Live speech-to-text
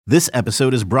This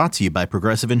episode is brought to you by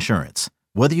Progressive Insurance.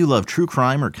 Whether you love true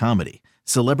crime or comedy,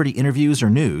 celebrity interviews or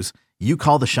news, you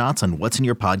call the shots on what's in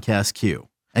your podcast queue.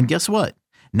 And guess what?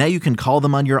 Now you can call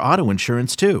them on your auto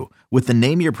insurance too with the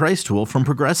Name Your Price tool from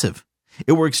Progressive.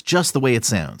 It works just the way it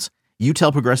sounds. You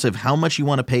tell Progressive how much you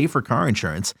want to pay for car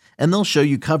insurance, and they'll show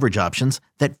you coverage options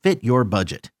that fit your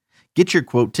budget. Get your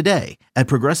quote today at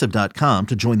Progressive.com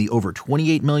to join the over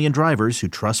 28 million drivers who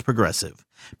trust Progressive.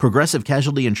 Progressive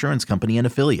Casualty Insurance Company and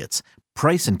Affiliates.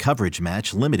 Price and coverage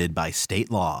match limited by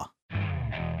state law.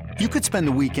 You could spend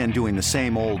the weekend doing the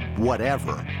same old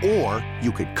whatever, or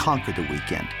you could conquer the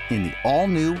weekend in the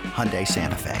all-new Hyundai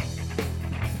Santa Fe.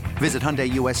 Visit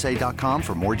HyundaiUSA.com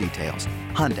for more details.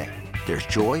 Hyundai, there's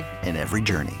joy in every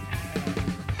journey.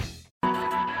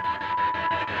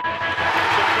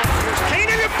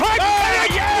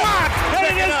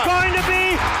 Going to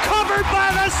be covered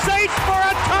by the Saints for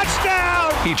a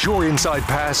touchdown. It's your inside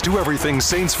pass to everything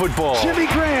Saints football. Jimmy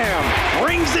Graham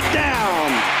brings it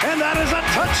down, and that is a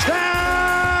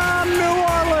touchdown, New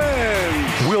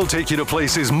Orleans. We'll take you to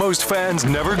places most fans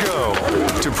never go.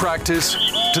 To practice,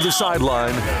 to the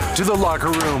sideline, to the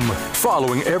locker room,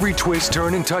 following every twist,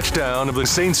 turn, and touchdown of the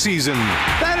Saints season.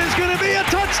 That is going to be a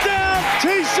touchdown.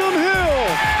 Taysom Hill.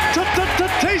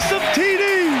 Taysom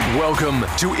TD. Welcome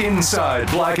to Inside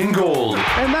Black and Gold.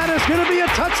 And that is going to be a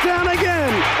touchdown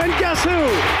again. And guess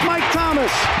who? Mike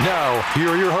Thomas. Now, here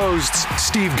are your hosts,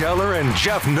 Steve Geller and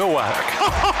Jeff Nowak.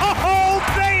 Oh,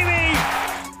 baby!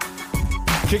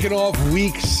 Kicking off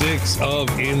week 6 of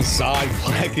Inside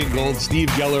Black and Gold. Steve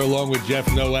Geller along with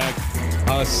Jeff Nowak.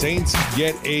 Saints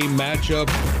get a matchup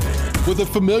with a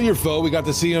familiar foe. We got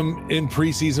to see him in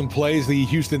preseason plays, the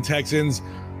Houston Texans.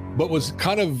 But was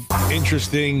kind of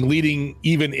interesting leading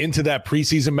even into that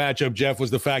preseason matchup, Jeff, was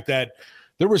the fact that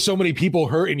there were so many people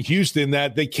hurt in Houston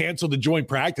that they canceled the joint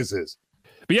practices.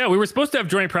 But yeah, we were supposed to have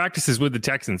joint practices with the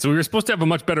Texans. So we were supposed to have a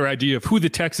much better idea of who the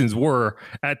Texans were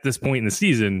at this point in the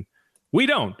season. We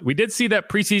don't. We did see that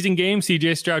preseason game.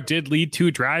 CJ Stroud did lead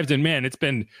 2 drives. And man, it's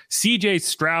been CJ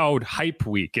Stroud hype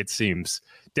week, it seems.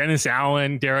 Dennis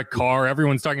Allen, Derek Carr,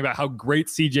 everyone's talking about how great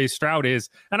CJ Stroud is.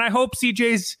 And I hope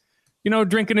CJ's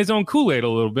drinking his own Kool-Aid a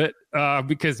little bit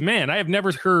because, man, I have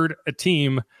never heard a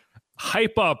team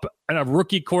hype up a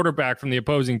rookie quarterback from the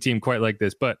opposing team quite like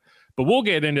this. But we'll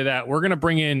get into that. We're going to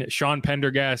bring in Sean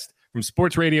Pendergast from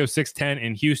Sports Radio 610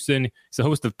 in Houston. He's the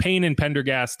host of Payne and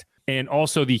Pendergast and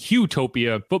also the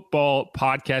Hughtopia football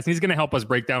podcast. And he's going to help us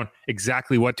break down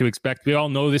exactly what to expect. We all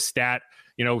know this stat.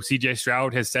 CJ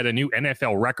Stroud has set a new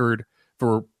NFL record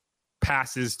for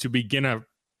passes to begin a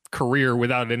career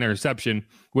without an interception,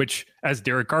 which, as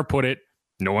Derek Carr put it,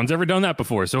 no one's ever done that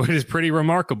before. So it is pretty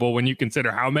remarkable when you consider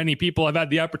how many people have had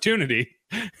the opportunity.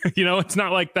 It's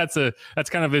not like that's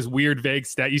kind of this weird vague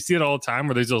stat. You see it all the time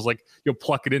where there's those you'll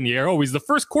pluck it in the air. Oh, he's the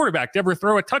first quarterback to ever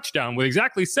throw a touchdown with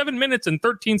exactly 7 minutes and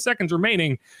 13 seconds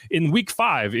remaining in week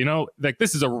 5.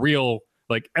 This is a real,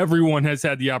 everyone has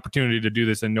had the opportunity to do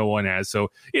this and no one has.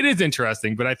 So it is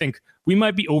interesting, but I think we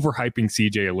might be overhyping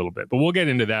CJ a little bit, but we'll get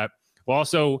into that. We're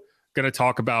also going to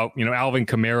talk about, Alvin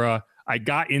Kamara. I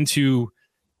got into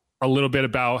a little bit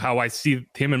about how I see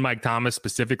him and Mike Thomas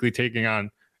specifically taking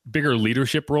on bigger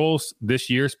leadership roles this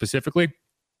year specifically.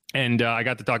 And I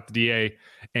got to talk to DA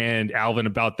and Alvin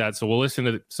about that. So we'll listen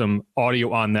to some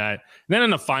audio on that. And then in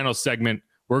the final segment,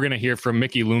 we're going to hear from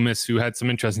Mickey Loomis, who had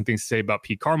some interesting things to say about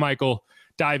Pete Carmichael,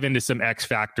 dive into some X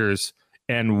factors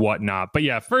and whatnot. But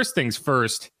yeah, first things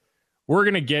first, we're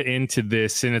going to get into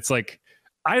this. And it's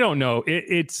I don't know.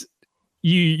 It's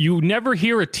you never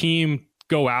hear a team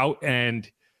go out and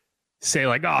say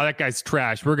oh, that guy's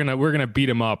trash. We're gonna beat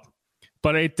him up.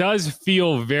 But it does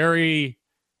feel very,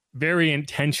 very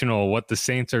intentional what the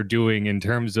Saints are doing in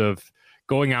terms of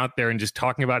going out there and just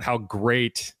talking about how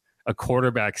great a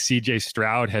quarterback CJ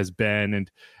Stroud has been.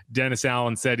 And Dennis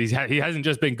Allen said he hasn't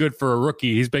just been good for a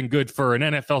rookie. He's been good for an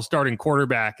NFL starting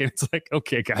quarterback. And it's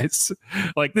okay, guys,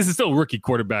 this is still a rookie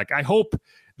quarterback. I hope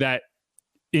that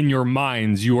in your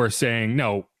minds, you are saying,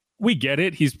 no, we get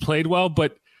it. He's played well,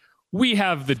 but we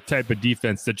have the type of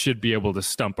defense that should be able to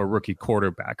stump a rookie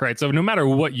quarterback, right? So no matter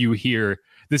what you hear,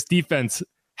 this defense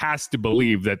has to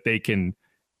believe that they can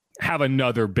have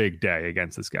another big day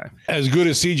against this guy. As good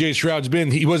as CJ Stroud's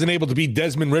been, he wasn't able to beat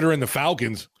Desmond Ridder and the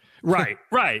Falcons. Right,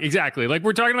 exactly.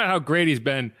 We're talking about how great he's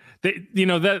been.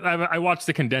 I watched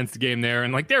the condensed game there,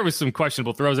 and there was some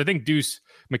questionable throws. I think Deuce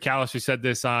McAllister said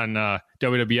this on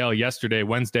WWL yesterday,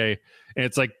 Wednesday, and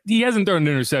it's he hasn't thrown an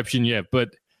interception yet, but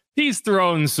he's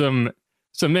thrown some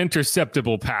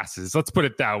interceptable passes. Let's put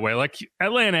it that way.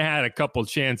 Atlanta had a couple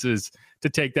chances to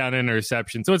take down an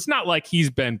interception, so it's not like he's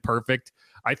been perfect.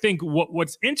 I think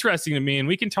what's interesting to me, and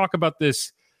we can talk about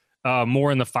this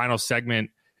more in the final segment,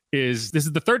 is this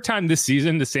is the third time this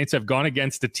season the Saints have gone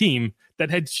against a team that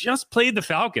had just played the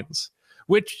Falcons,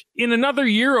 which in another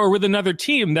year or with another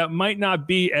team that might not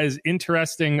be as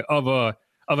interesting of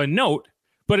a note,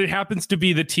 but it happens to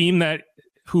be the team that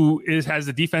has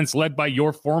the defense led by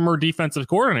your former defensive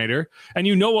coordinator, and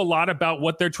you know a lot about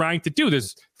what they're trying to do.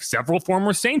 There's several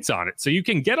former Saints on it, so you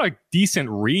can get a decent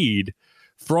read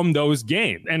from those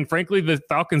games. And frankly, the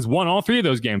Falcons won all three of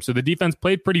those games, so the defense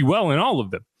played pretty well in all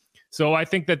of them. So I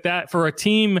think that for a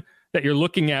team that you're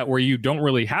looking at where you don't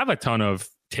really have a ton of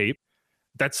tape,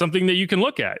 that's something that you can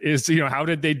look at is, how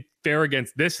did they fare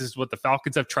against this? Is what the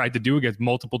Falcons have tried to do against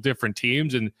multiple different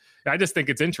teams. And I just think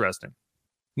it's interesting.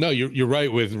 No, you're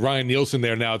right with Ryan Nielsen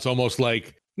there. Now it's almost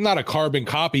like not a carbon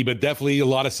copy, but definitely a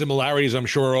lot of similarities, I'm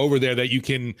sure, over there that you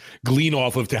can glean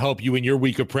off of to help you in your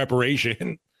week of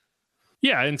preparation.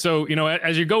 Yeah. And so,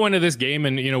 as you go into this game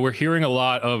and, we're hearing a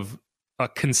lot of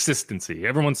consistency.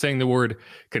 Everyone's saying the word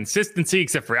consistency,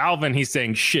 except for Alvin. He's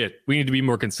saying, shit, we need to be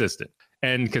more consistent.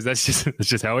 And because that's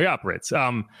just how he operates.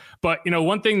 But,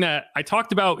 one thing that I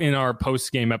talked about in our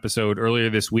post-game episode earlier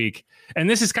this week, and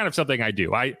this is kind of something I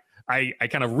do. I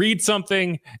kind of read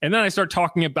something and then I start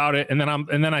talking about it, and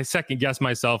then I second guess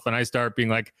myself and I start being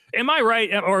like, am I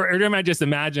right? Or am I just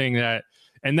imagining that?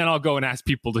 And then I'll go and ask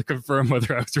people to confirm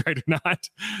whether I was right or not.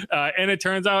 And it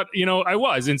turns out, I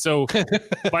was. And so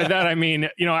by that, I mean,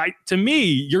 to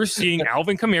me, you're seeing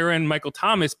Alvin Kamara and Michael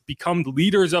Thomas become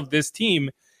leaders of this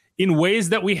team in ways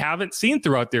that we haven't seen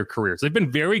throughout their careers. They've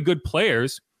been very good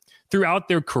players throughout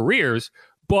their careers,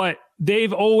 but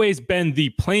they've always been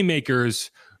the playmakers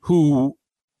who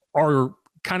are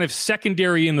kind of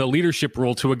secondary in the leadership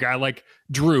role to a guy like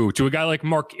Drew, to a guy like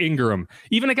Mark Ingram,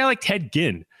 even a guy like Ted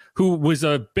Ginn, who was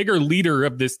a bigger leader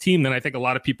of this team than I think a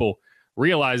lot of people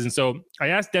realize. And so I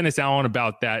asked Dennis Allen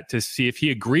about that to see if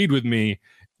he agreed with me,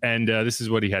 and this is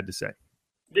what he had to say.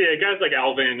 Yeah, guys like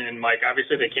Alvin and Mike,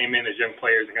 obviously they came in as young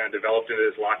players and kind of developed into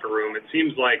this locker room. It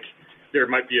seems like there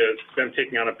might be them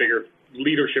taking on a bigger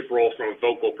leadership role from a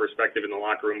vocal perspective in the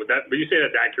locker room. Would you say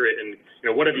that's accurate? And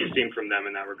what have you seen from them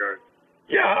in that regard?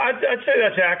 Yeah, I'd say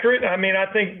that's accurate. I mean, I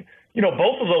think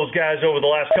both of those guys over the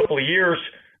last couple of years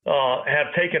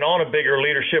have taken on a bigger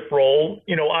leadership role.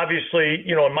 Obviously,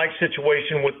 in Mike's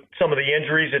situation with some of the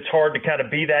injuries, it's hard to kind of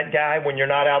be that guy when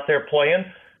you're not out there playing.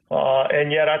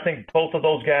 And yet I think both of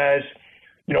those guys,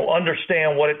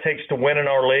 understand what it takes to win in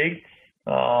our league.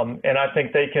 And I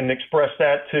think they can express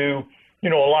that to, a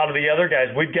lot of the other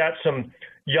guys. We've got some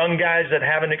young guys that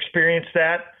haven't experienced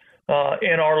that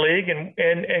in our league.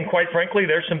 And quite frankly,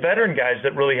 there's some veteran guys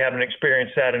that really haven't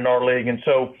experienced that in our league. And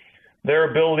so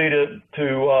their ability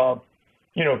to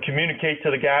communicate to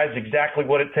the guys exactly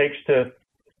what it takes to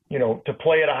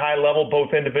play at a high level,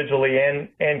 both individually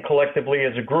and collectively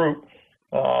as a group,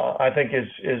 I think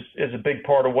is a big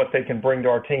part of what they can bring to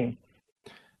our team.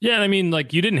 Yeah, and I mean,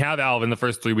 you didn't have Alvin the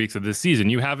first 3 weeks of this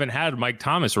season. You haven't had Mike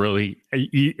Thomas really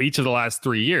each of the last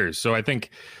 3 years. So I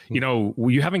think,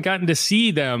 you haven't gotten to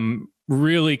see them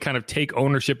really kind of take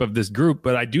ownership of this group.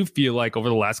 But I do feel like over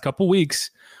the last couple weeks,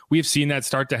 we've seen that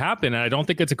start to happen. And I don't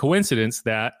think it's a coincidence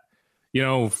that,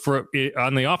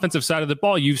 on the offensive side of the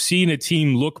ball, you've seen a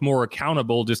team look more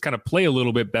accountable, just kind of play a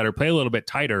little bit better, play a little bit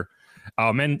tighter,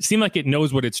 and seem like it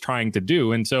knows what it's trying to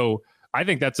do. And so I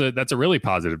think that's a really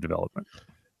positive development.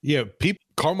 Yeah,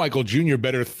 Carmichael Jr.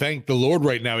 better thank the Lord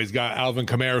right now. He's got Alvin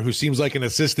Kamara, who seems like an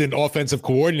assistant offensive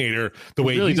coordinator the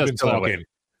way he's been talking.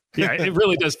 Yeah, it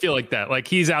really does feel like that. Like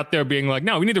he's out there being like,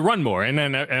 no, we need to run more.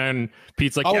 And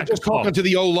Pete's like, I was just talking to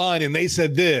the O-line and they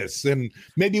said this, and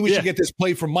maybe we should get this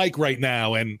play from Mike right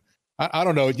now. And I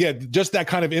don't know. Yeah, just that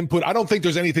kind of input. I don't think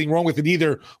there's anything wrong with it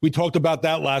either. We talked about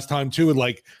that last time too, and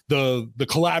like the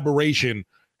collaboration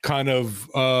kind of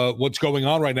what's going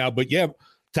on right now. But yeah,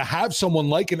 to have someone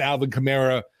like an Alvin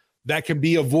Kamara that can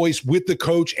be a voice with the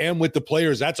coach and with the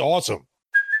players, that's awesome.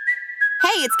 Hey,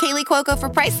 it's Kaylee Cuoco for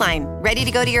Priceline. Ready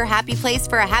to go to your happy place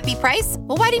for a happy price?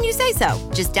 Well, why didn't you say so?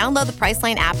 Just download the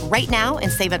Priceline app right now and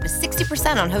save up to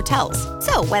 60% on hotels.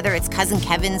 So whether it's Cousin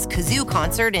Kevin's Kazoo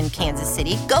Concert in Kansas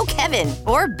City, go Kevin,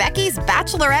 or Becky's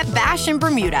Bachelorette Bash in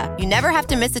Bermuda, you never have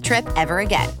to miss a trip ever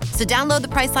again. So download the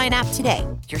Priceline app today.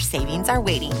 Your savings are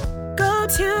waiting. Go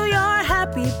to your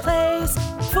happy place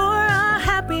for a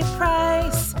happy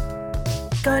price.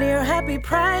 Go to your happy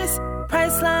price,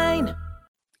 Priceline.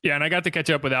 Yeah, and I got to catch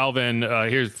up with Alvin.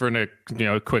 Here's for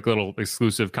a quick little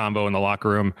exclusive combo in the locker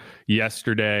room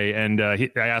yesterday, and I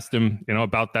asked him,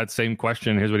 about that same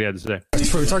question. Here's what he had to say.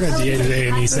 we were talking to DA today,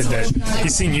 and he said that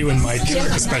he's seen you and Mike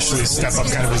especially step up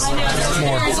kind of as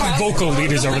more vocal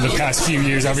leaders over the past few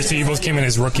years. Obviously, you both came in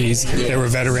as rookies. They were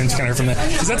veterans kind of from that.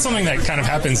 Is that something that kind of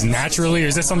happens naturally, or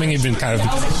is that something you've been kind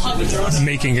of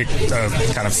making a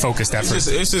kind of focused effort?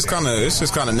 It's just kind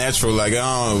of natural. Like,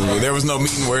 there was no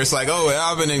meeting where it's like, oh,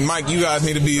 Alvin and Mike, you guys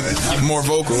need to be more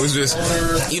vocal. It's just,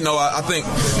 I think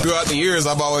throughout the years,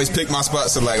 I've always picked my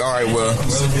spots to like, all right, well,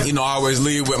 I always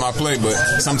lead with my play, but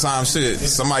sometimes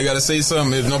somebody got to say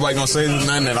something. If nobody gonna say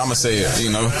nothing, then I'm gonna say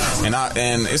it,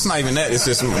 and it's not even that. It's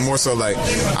just more so like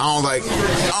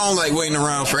I don't like waiting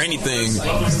around for anything,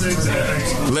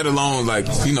 let alone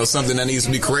something that needs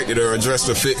to be corrected or addressed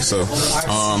or fixed. So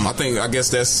I guess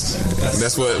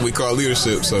that's what we call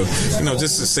leadership. So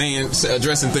just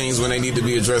addressing things when they need to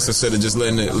be addressed instead of just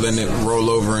letting it roll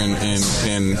over and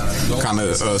kind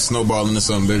of snowball into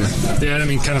something bigger. Yeah, I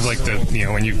mean, kind of like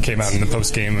when you came out in the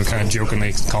post game and kind of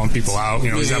jokingly calling people out.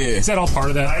 Is that all part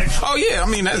of that? Oh yeah, I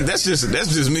mean that's just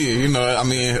me. I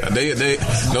mean they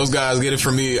those guys get it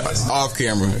from me off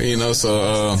camera.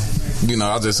 So.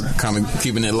 I just kind of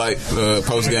keeping it light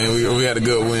post game. We had a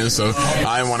good win, so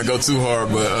I didn't want to go too hard.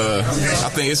 But I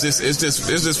think it's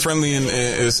just friendly and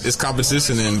it's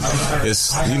competition, and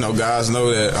it's guys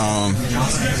know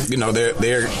that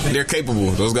they're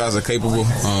capable. Those guys are capable,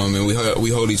 and we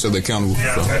hold each other accountable.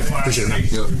 So. Appreciate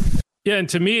it. Yep. Yeah, and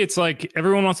to me, it's like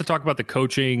everyone wants to talk about the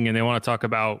coaching and they want to talk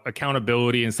about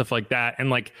accountability and stuff like that. And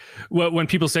like when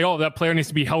people say, "Oh, that player needs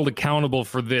to be held accountable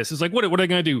for this," it's like, what are they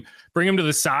going to do? Bring him to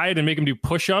the side and make him do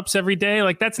push-ups every day?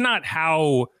 Like that's not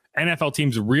how NFL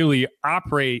teams really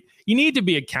operate. You need to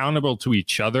be accountable to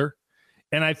each other.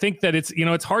 And I think that it's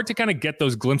hard to kind of get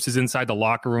those glimpses inside the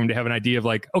locker room to have an idea of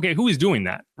like, okay, who is doing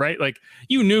that, right? Like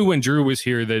you knew when Drew was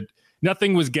here that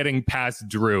nothing was getting past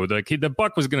Drew. Like the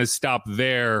buck was going to stop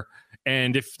there.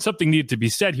 And if something needed to be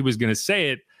said, he was going to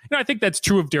say it. I think that's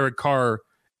true of Derek Carr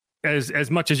as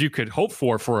much as you could hope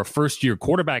for a first-year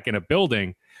quarterback in a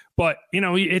building. But,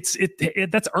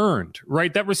 that's earned,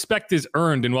 right? That respect is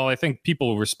earned. And while I think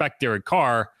people respect Derek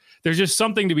Carr, there's just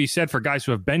something to be said for guys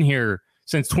who have been here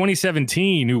since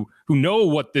 2017 who know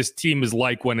what this team is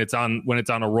like when it's on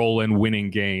a roll and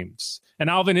winning games. And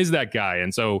Alvin is that guy.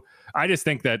 And so I just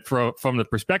think that from the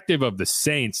perspective of the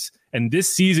Saints and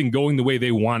this season going the way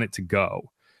they want it to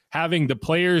go, having the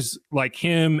players like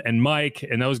him and Mike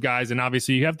and those guys, and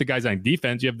obviously you have the guys on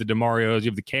defense, you have the DeMarios,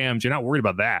 you have the Cams, you're not worried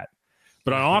about that.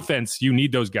 But on offense, you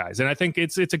need those guys. And I think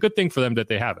it's a good thing for them that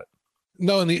they have it.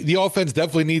 No, and the offense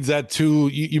definitely needs that too.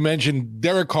 You mentioned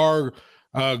Derek Carr,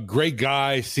 great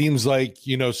guy, seems like,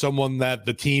 someone that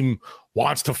the team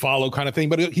wants to follow kind of thing.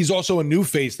 But he's also a new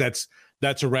face that's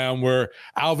around, where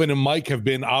Alvin and Mike have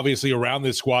been obviously around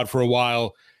this squad for a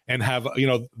while and have,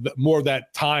 more of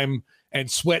that time and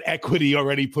sweat equity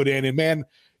already put in. And man,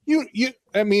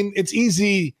 I mean, it's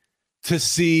easy to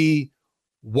see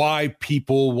why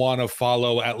people want to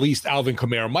follow at least Alvin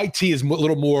Kamara. Mike T is a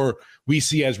little more we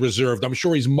see as reserved. I'm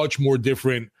sure he's much more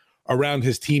different around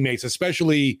his teammates,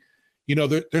 especially,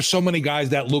 there's so many guys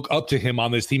that look up to him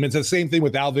on this team. It's the same thing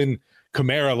with Alvin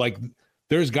Kamara. Like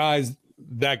there's guys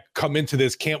that come into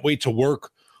this, can't wait to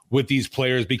work with these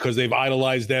players because they've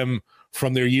idolized them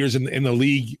from their years in the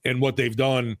league and what they've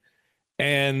done.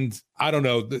 And I don't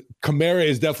know, Kamara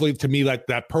is definitely to me like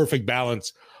that perfect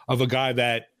balance of a guy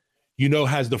that,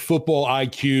 has the football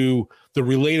IQ, the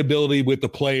relatability with the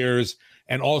players,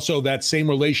 and also that same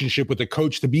relationship with the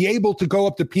coach to be able to go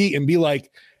up to Pete and be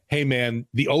like, hey man,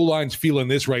 the O-line's feeling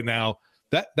this right now.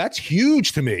 That's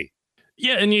huge to me.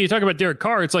 Yeah, and you talk about Derek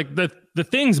Carr, it's like the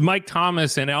things Mike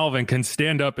Thomas and Alvin can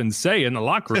stand up and say in the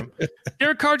locker room,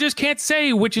 Derek Carr just can't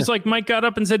say, which is like Mike got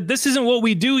up and said, this isn't what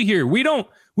we do here. We don't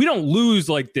lose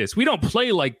like this. We don't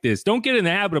play like this. Don't get in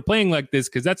the habit of playing like this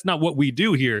because that's not what we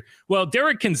do here. Well,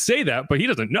 Derek can say that, but he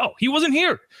doesn't know. He wasn't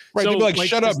here. Right, so, they'd be like,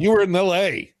 shut up, you were in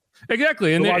L.A.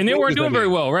 Exactly, and they weren't doing very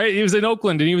well, right? He was in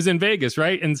Oakland and he was in Vegas,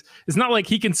 right? And it's not like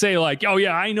he can say like, oh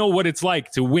yeah, I know what it's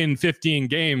like to win 15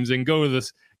 games and go to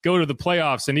the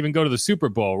playoffs and even go to the Super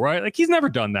Bowl, right? Like he's never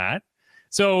done that.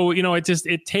 So,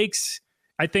 it takes,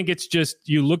 I think it's just,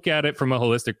 you look at it from a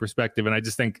holistic perspective. And I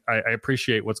just think I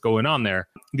appreciate what's going on there.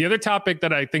 The other topic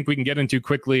that I think we can get into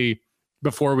quickly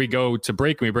before we go to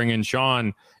break and we bring in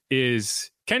Sean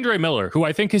is Kendre Miller, who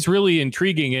I think is really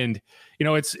intriguing. And,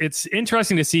 it's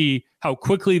interesting to see how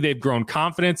quickly they've grown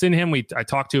confidence in him. I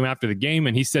talked to him after the game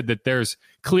and he said that there's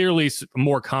clearly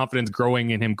more confidence growing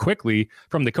in him quickly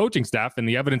from the coaching staff. And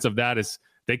the evidence of that is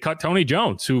they cut Tony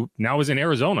Jones, who now is in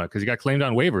Arizona because he got claimed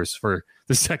on waivers for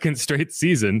the second straight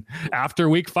season after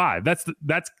week 5.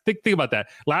 Think about that.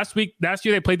 Last year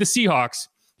they played the Seahawks.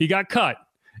 He got cut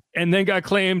and then got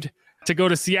claimed to go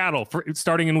to Seattle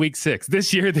starting in week 6.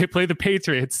 This year they play the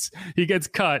Patriots. He gets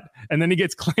cut, and then he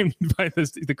gets claimed by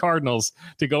the Cardinals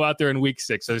to go out there in week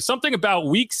 6. So there's something about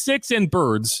week 6 and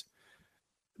birds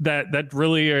that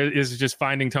really is just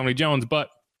finding Tony Jones. But,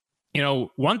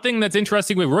 one thing that's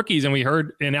interesting with rookies, and we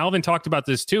heard, and Alvin talked about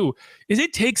this too, is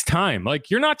it takes time. Like,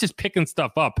 you're not just picking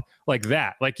stuff up like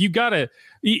that. Like, you gotta,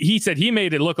 he said he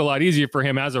made it look a lot easier for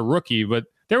him as a rookie, but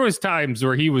there was times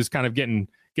where he was kind of getting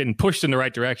pushed in the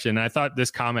right direction. And I thought this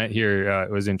comment here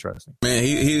was interesting. Man,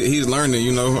 he's learning,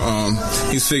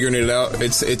 he's figuring it out.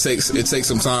 It takes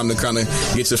some time to kind of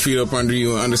get your feet up under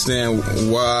you and understand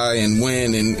why and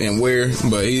when and where.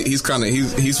 But he's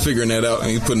figuring that out,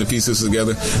 and he's putting the pieces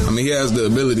together. I mean, he has the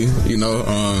ability,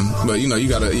 but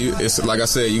it's like I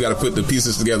said, you gotta put the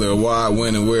pieces together of why,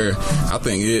 when, and where. I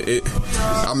think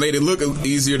I made it look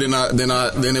easier than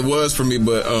it was for me.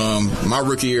 But my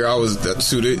rookie year,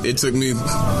 it took me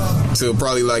till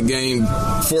probably like game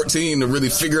 14 to really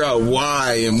figure out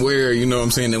why and where, and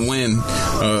when.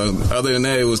 Other than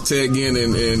that, it was Ted Ginn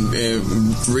and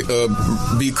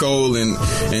B. Cole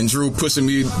and Drew pushing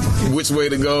me which way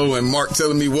to go, and Mark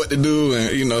telling me what to do,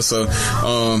 and so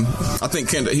I think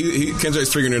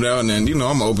Kendrick's figuring it out, and then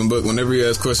I'm an open book. Whenever he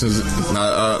has questions,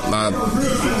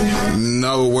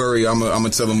 no worry, I'm gonna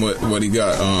tell him what he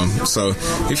got. So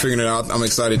he's figuring it out. I'm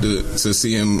excited to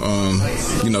see him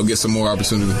get some more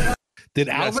opportunity. Did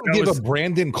Alvin give a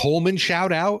Brandon Coleman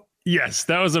shout out? Yes,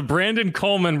 that was a Brandon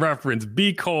Coleman reference.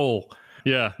 B. Cole.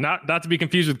 Yeah, not to be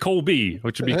confused with Cole B,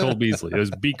 which would be Cole Beasley. It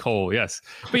was B. Cole, yes.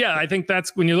 But yeah, I think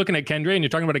that's when you're looking at Kendra and you're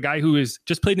talking about a guy who has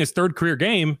just played in his 3rd career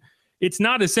game. It's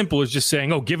not as simple as just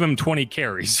saying, oh, give him 20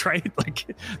 carries, right?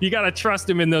 Like, you got to trust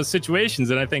him in those situations.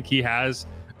 And I think he has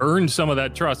earned some of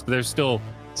that trust, but there's still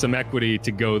some equity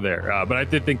to go there. But I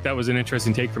did think that was an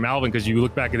interesting take from Alvin, because you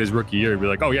look back at his rookie year and be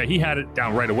like, oh yeah, he had it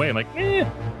down right away. I'm like,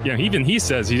 even he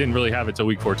says he didn't really have it till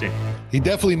week 14. He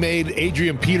definitely made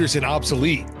Adrian Peterson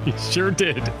obsolete. He sure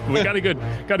did. We got a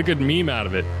good meme out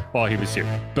of it while he was here.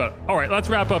 But all right, let's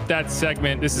wrap up that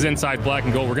segment. This is Inside Black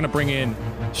and Gold. We're going to bring in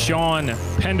Sean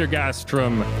Pendergast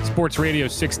from Sports Radio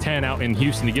 610 out in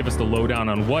Houston to give us the lowdown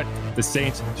on what the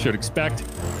Saints should expect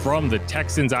from the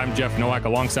Texans. I'm Jeff Nowak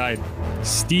alongside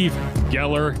Steve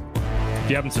Geller. If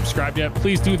you haven't subscribed yet,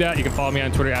 please do that. You can follow me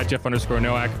on Twitter at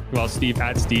Jeff_Nowak, while Steve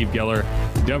at Steve Geller,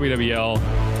 WWL.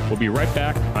 We'll be right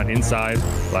back on Inside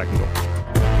Black and Gold.